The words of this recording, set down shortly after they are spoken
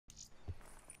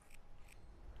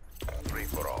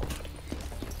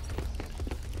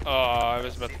I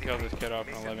was about to kill this kid off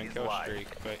an 11 kill streak,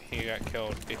 but he got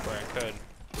killed before I could.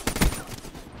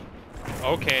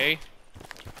 Okay.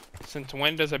 Since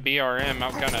when does a BRM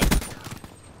outgun a...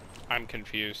 I'm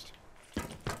confused.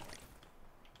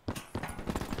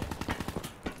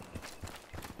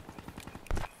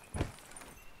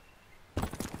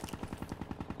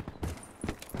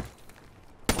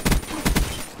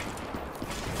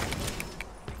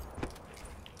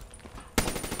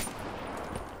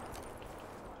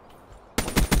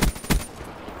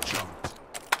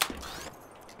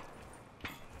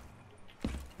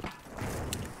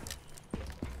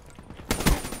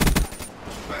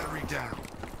 Battery down.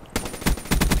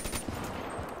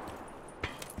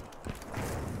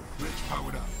 Bridge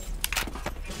powered up.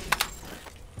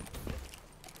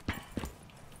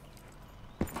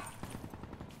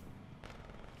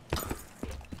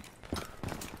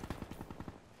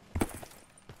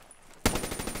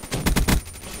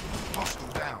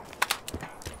 Hostile down.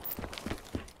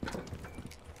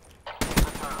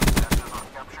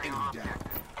 Enemy down.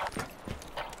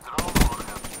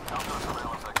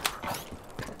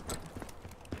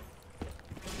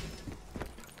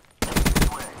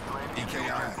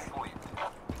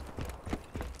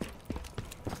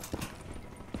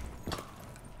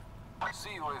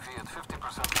 CUAV at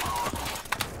 50% power.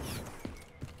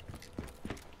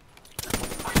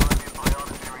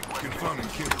 Confirming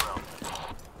kill.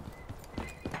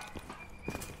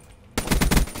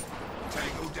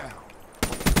 Tango down.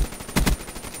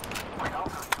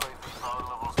 Counter UAV power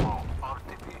levels low.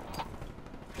 RTB.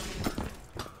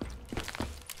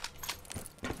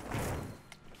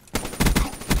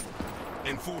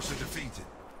 Enforcer defeated.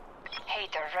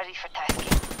 Hater ready for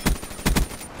tasking.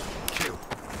 Kill.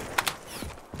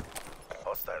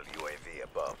 Hostile UAV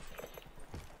above.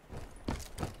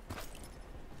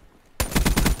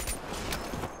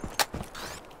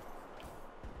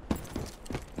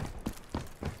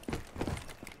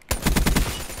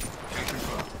 Can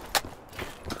confirm.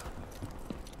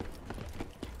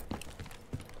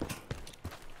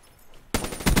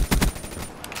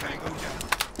 Tango down.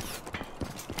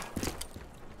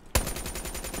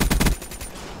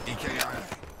 EKIA.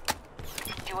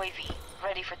 UAV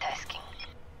ready for tasking.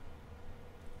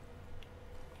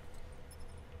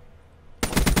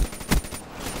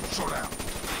 Shot out.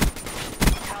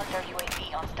 Counter UAV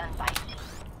on standby.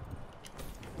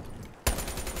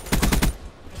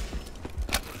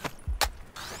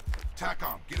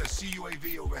 TACOM, get a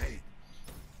CUAV overhead.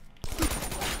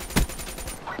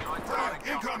 Frag,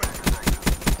 incoming.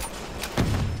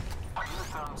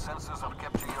 U-turn sensors are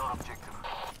capturing your objective.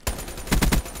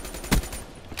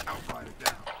 Outrider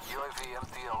down. UAV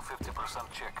MTL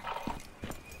 50% check.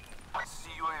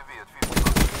 CUAV at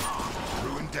 50%.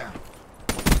 Ruin down.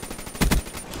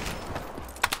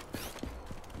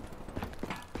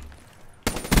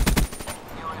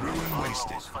 Ruin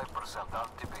wasted. 5%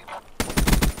 RTB.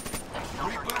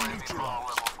 Reaper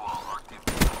neutralized.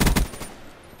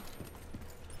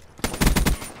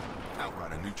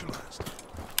 Outrider neutralized.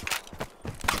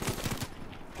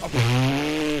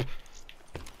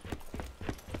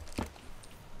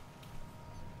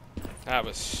 That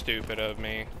was stupid of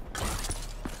me.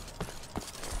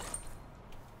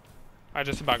 I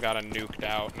just about got a nuked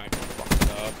out and I fucked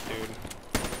it up, dude.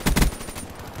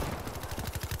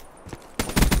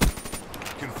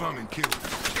 Confirming kill.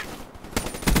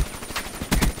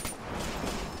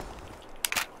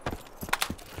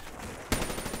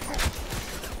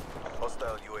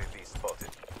 Hostile UAV spotted.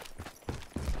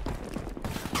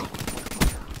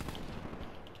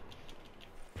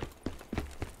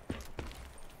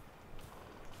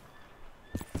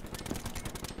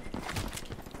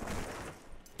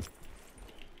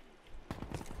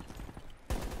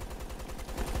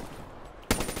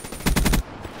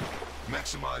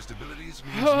 Maximized abilities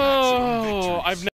means maximum victories. I've